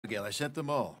Abigail. I sent them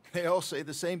all. They all say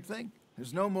the same thing.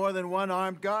 There's no more than one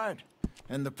armed guard.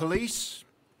 And the police?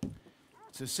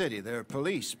 It's a city. There are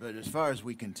police, but as far as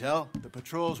we can tell, the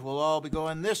patrols will all be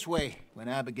going this way when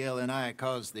Abigail and I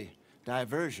cause the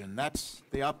diversion. That's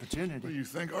the opportunity. What do you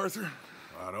think, Arthur?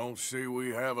 I don't see we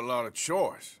have a lot of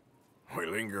choice. We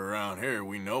linger around here,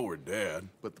 we know we're dead.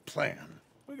 But the plan?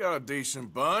 We got a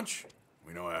decent bunch.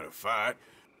 We know how to fight.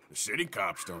 The city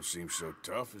cops don't seem so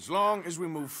tough as long as we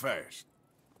move fast.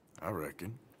 I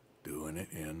reckon doing it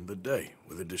in the day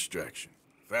with a distraction.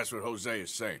 If that's what Jose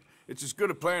is saying, it's as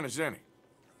good a plan as any.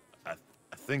 I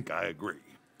think I agree.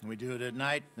 We do it at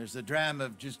night. There's the drama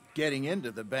of just getting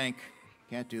into the bank.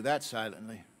 Can't do that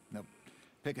silently. They'll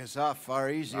pick us off far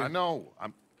easier. I know.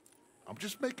 I'm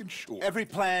just making sure. Every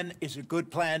plan is a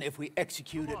good plan if we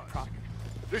execute it properly.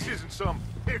 This isn't some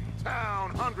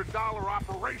hick-town $100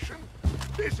 operation.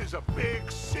 This is a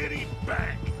big city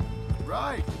bank.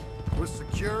 Right. With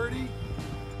security,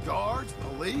 guards,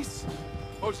 police.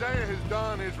 Hosea has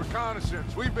done his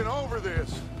reconnaissance. We've been over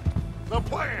this. The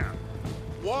plan.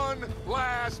 One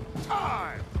last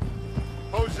time.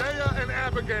 Hosea and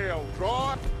Abigail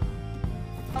draw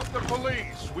out the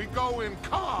police. We go in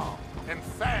calm and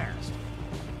fast.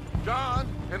 John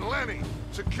and Lenny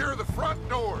secure the front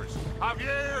doors.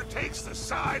 Javier takes the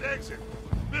side exit.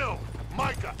 Bill,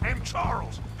 Micah, and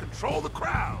Charles control the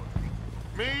crowd.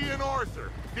 Me and Arthur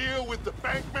deal with the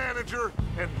bank manager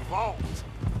and vault.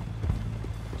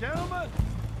 Gentlemen,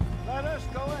 let us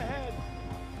go ahead.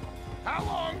 How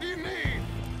long do you need?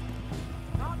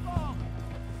 Not long.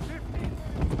 15.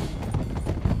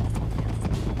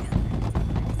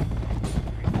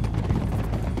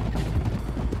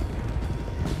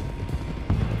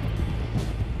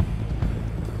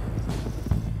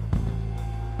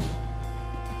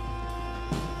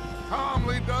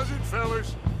 Calmly does it,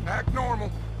 fellas. Act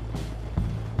normal.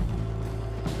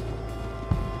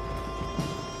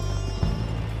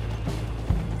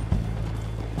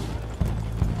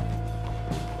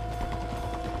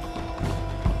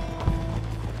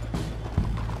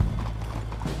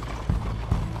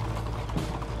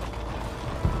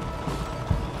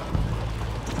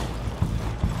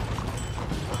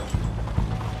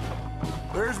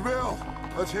 There's Bill.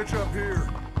 Let's hitch up here.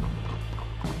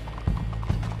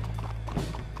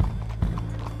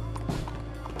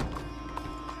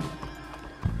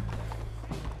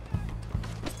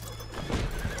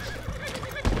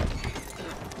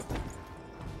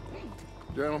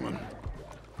 Gentlemen,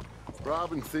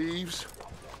 robbing thieves,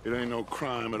 it ain't no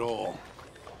crime at all.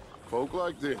 Folk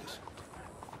like this,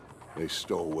 they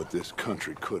stole what this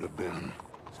country could have been.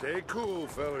 Stay cool,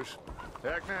 fellas.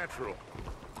 Act natural.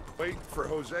 Wait for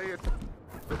Hosea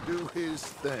to do his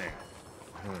thing.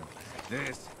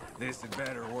 This had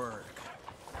better work.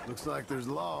 Looks like there's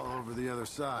law over the other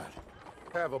side.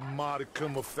 Have a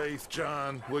modicum of faith,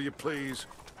 John, will you please?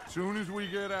 Soon as we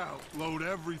get out, load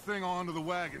everything onto the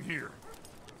wagon here.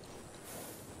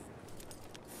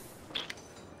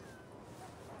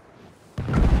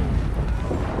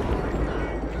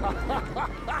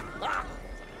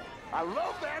 I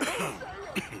love that.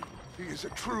 He is a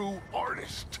true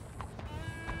artist.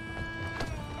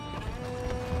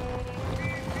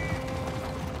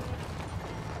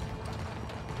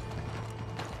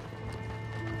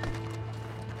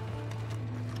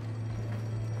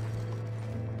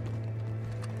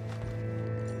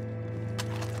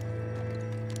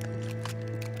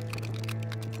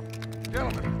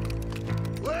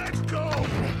 Gentlemen, let's go!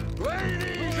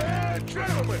 Ladies and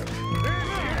gentlemen,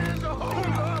 this is a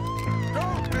hold-up!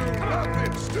 Don't do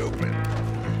nothing stupid!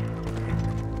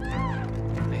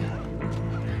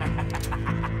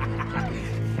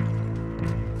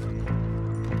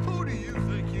 Who do you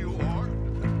think you are?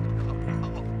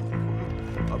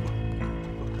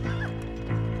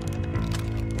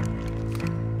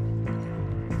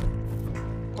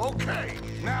 Okay,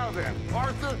 now then,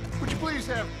 Arthur, would you please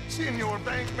have Senior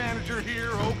Bank Manager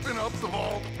here open up the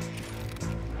vault?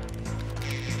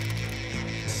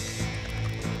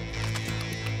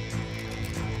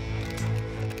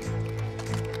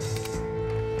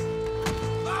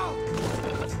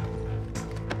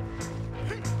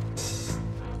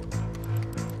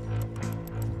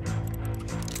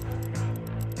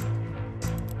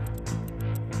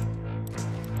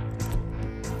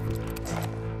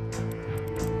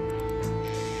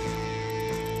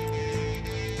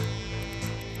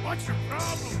 What's your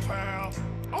problem, pal?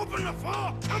 Open the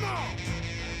vault! Come on!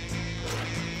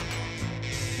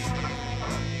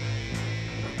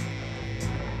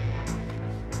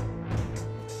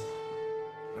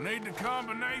 I need the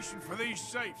combination for these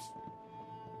safes.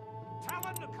 Tell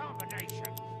him the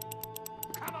combination.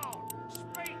 Come on,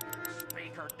 speak,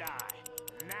 speaker die.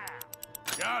 Now.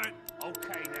 Got it.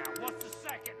 Okay, now, what's the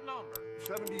second number?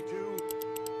 72.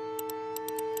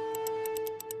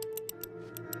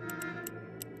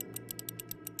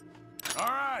 All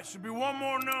right, should be one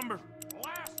more number.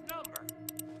 Last number.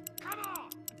 Come on!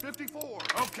 54.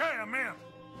 Okay, I'm in.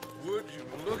 Would you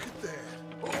look at that?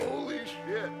 Holy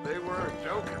shit, they weren't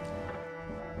joking.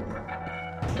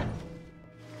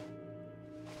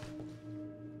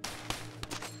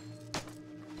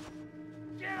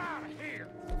 Get out of here!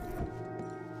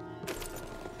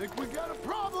 Think we got a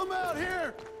problem out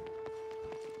here?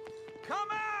 Come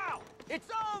out! It's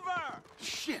over!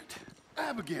 Shit.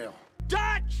 Abigail.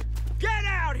 Dutch! Get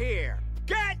out here!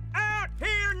 Get out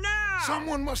here now!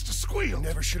 Someone must have squealed.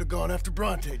 Never should have gone after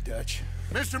Bronte, Dutch.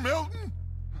 Mr. Milton?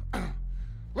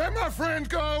 Let my friends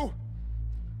go!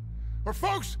 Or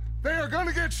folks, they are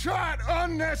gonna get shot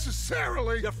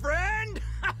unnecessarily! Your friend?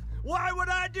 Why would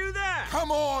I do that?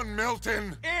 Come on,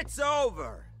 Milton! It's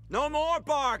over. No more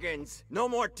bargains, no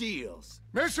more deals.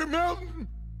 Mr. Milton,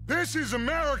 this is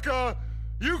America.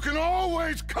 You can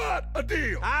always cut a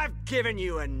deal. I've given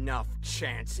you enough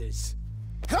chances.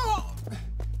 Come on!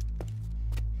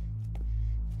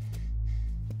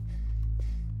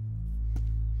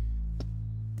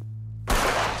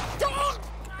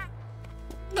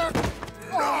 No!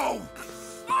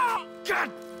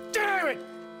 God damn it!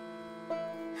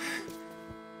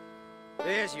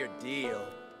 There's your deal,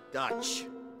 Dutch.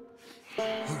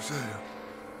 Hosea.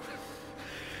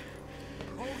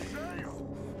 Hosea!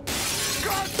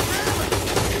 God damn it!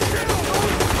 Kill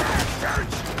those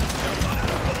bastards! They'll run out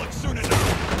of bullets soon enough.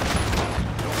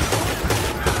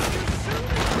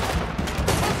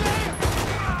 Hosea!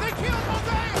 They killed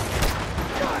Hosea!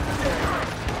 God damn it!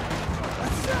 I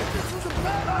said this was a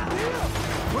bad idea!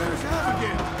 Where's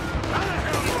Abigail? How the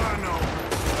hell do I know?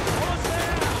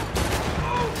 Hosea!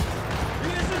 Move! He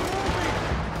isn't moving!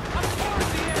 Of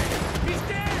course he is! He's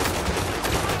dead!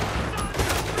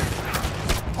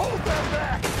 Hold them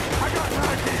back! I got an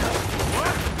idea!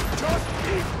 What? Just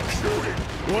keep shooting!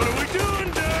 What are we doing,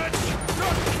 Dutch?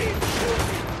 Just keep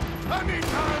shooting! I need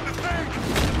time to think!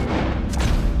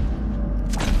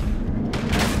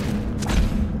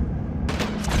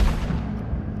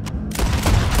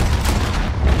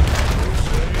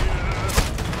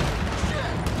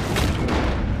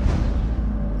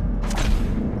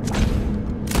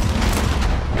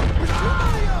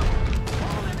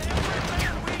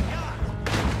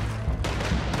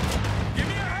 Give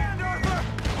me your hand, Arthur!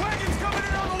 Wagon's coming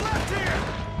in on the left here!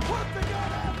 What the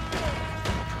god?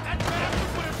 That bastard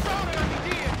would have thrown it on the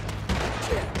deer!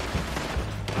 Shit!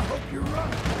 I hope you're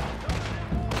right.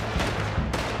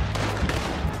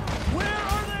 Where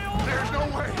are they all? There's no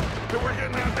way that we're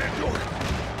getting out that door.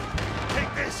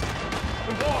 Take this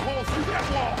and blow a hole through that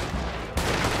wall.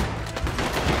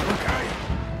 Okay?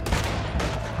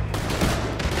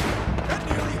 That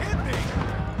nearly hit me!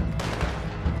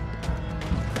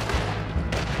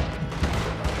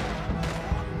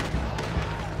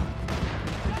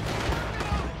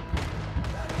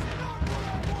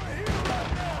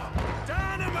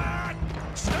 Dynamite!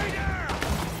 Stay down!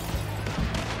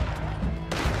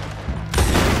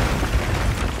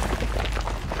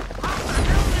 How the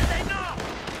hell did they know?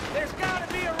 There's gotta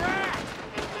be a rat!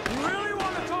 You really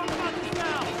want to talk about this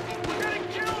now? We're getting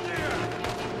killed here!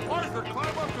 Arthur,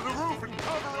 climb up to the roof and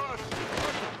cover us.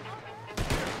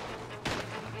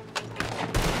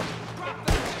 Drop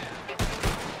that!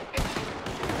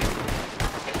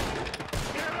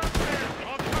 Get up there.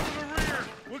 I'll cover the rear.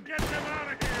 We'll get them out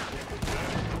of here.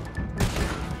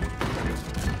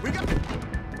 We got...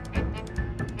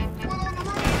 One on the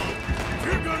roof. If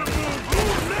you're gonna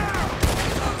move now!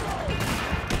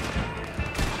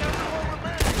 Everyone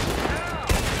remain. Now.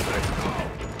 Let's go.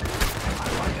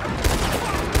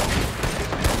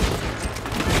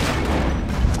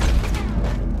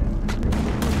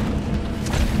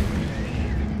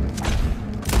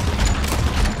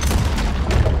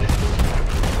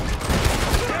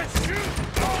 Let's shoot!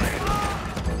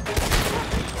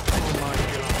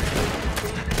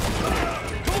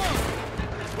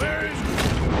 Where is he?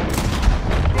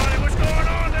 Buddy, what's going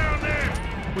on down there?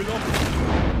 We lost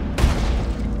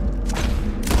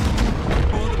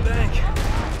on the bank.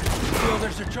 The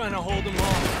others are trying to hold them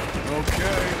off.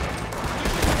 Okay.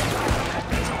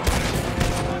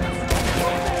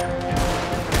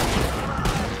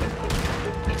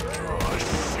 Oh,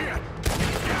 shit!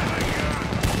 Got a gun!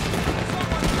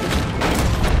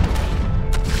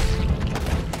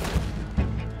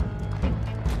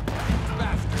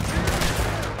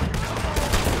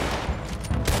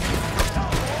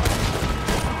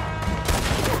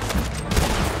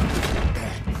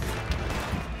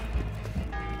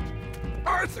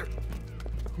 Arthur!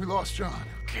 We lost John.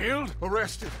 Killed?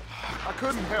 Arrested. I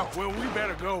couldn't help. Well, we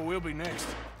better go. We'll be next.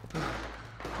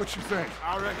 What you think?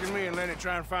 I reckon me and Lenny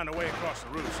try and find a way across the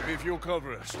roof, if you'll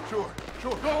cover us. Sure,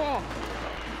 sure. Go on.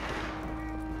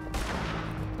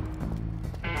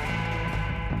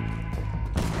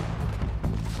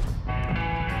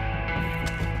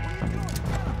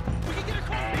 We can get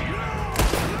across here!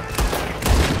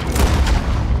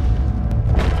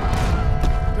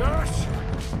 Dutch!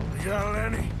 We got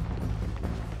Lenny.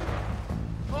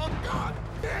 Oh, God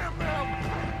damn them!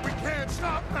 We can't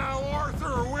stop now,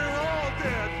 Arthur, or we're all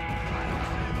dead.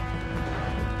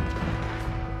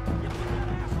 You put that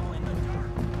asshole in the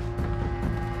dirt!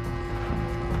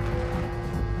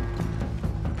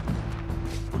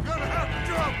 We're gonna have to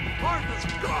jump. Arthur,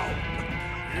 go!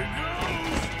 Here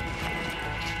goes!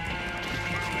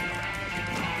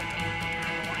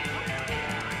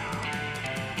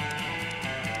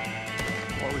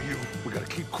 All of you, we gotta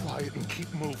keep quiet and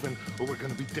keep moving, or we're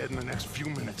gonna be dead in the next few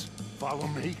minutes. Follow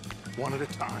me, one at a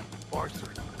time.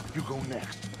 Arthur, you go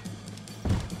next.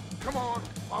 Come on,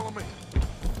 follow me.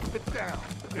 Get down.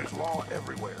 There's law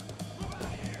everywhere.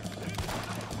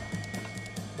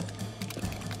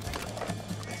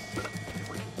 If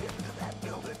we can get into that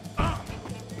building.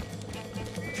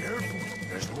 Careful.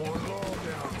 There's more law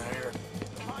down there.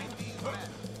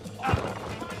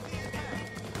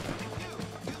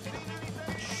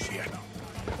 Shit.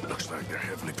 Looks like they're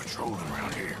heavily patrolling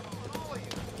around here.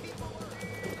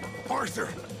 Arthur,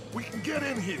 we can get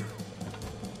in here.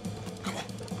 Come on.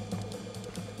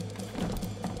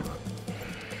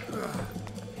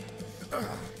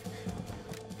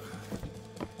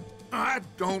 I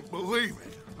don't believe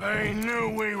it. They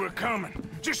knew we were coming.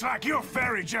 Just like your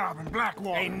ferry job in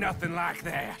Blackwater. Ain't nothing like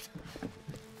that.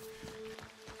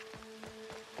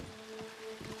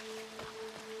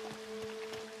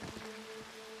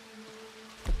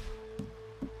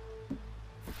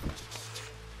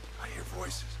 I hear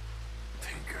voices.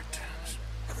 Pinkertons.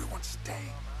 Everyone stay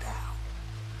down.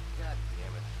 God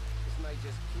damn it. This night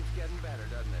just keeps getting better,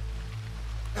 doesn't it?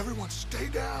 Everyone stay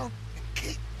down and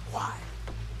keep quiet.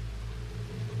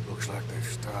 Looks like they've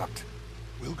stopped.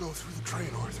 We'll go through the train,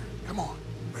 Arthur. Come on.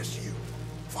 Rest of you.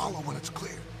 Follow when it's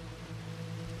clear.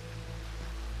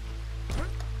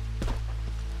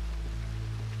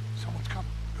 Someone's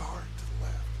coming. Guard to the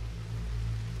left.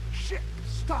 Shit!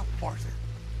 Stop, Arthur.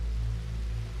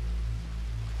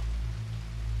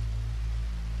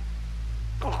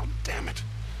 Oh, damn it.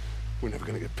 We're never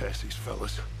gonna get past these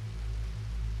fellas.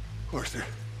 Arthur,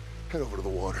 head over to the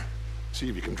water. See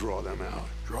if you can draw them out.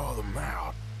 Draw them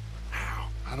out. How?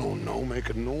 I don't know, make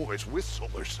a noise, whistle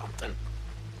or something.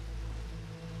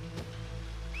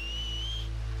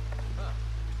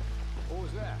 What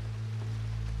was that?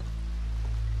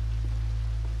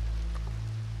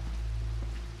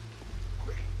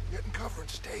 Quick, get in cover and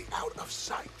stay out of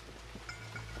sight.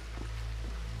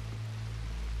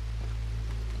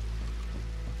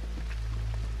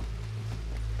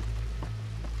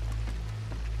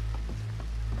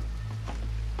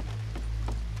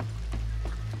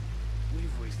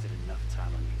 We've wasted enough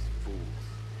time on these fools.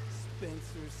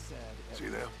 Spencer said... See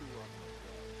them?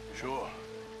 Sure.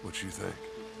 What you think?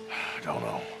 I don't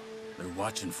know. They're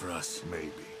watching for us.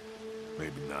 Maybe.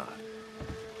 Maybe not.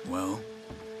 Well,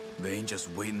 they ain't just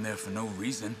waiting there for no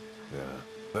reason. Yeah,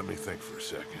 let me think for a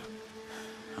second.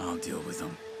 I'll deal with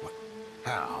them. What?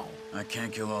 How? I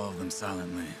can't kill all of them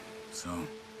silently, so...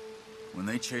 when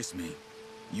they chase me,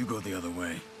 you go the other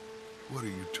way. What are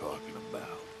you talking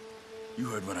about? You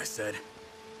heard what I said.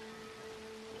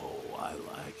 Oh, I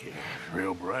like it.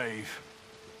 Real brave.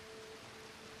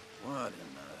 What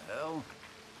in the hell?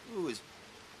 Who is...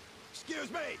 Excuse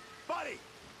me, buddy!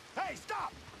 Hey,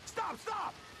 stop! Stop,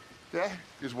 stop! That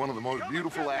is one of the most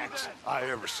beautiful acts I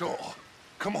ever saw.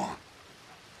 Come on.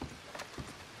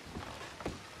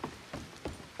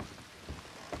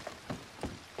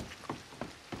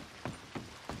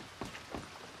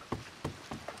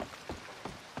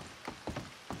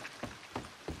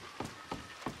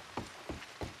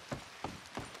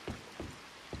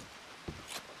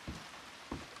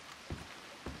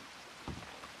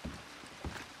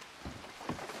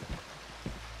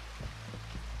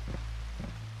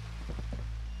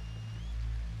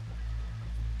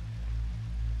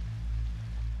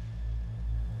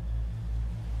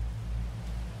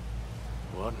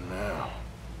 What now?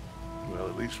 Well,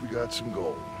 at least we got some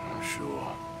gold.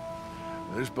 Sure.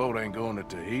 This boat ain't going to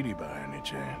Tahiti by any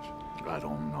chance. I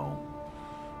don't know.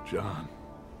 John,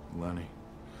 Lenny,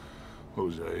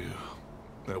 Hosea,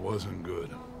 that wasn't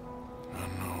good. I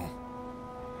know.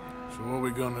 So what we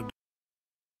gonna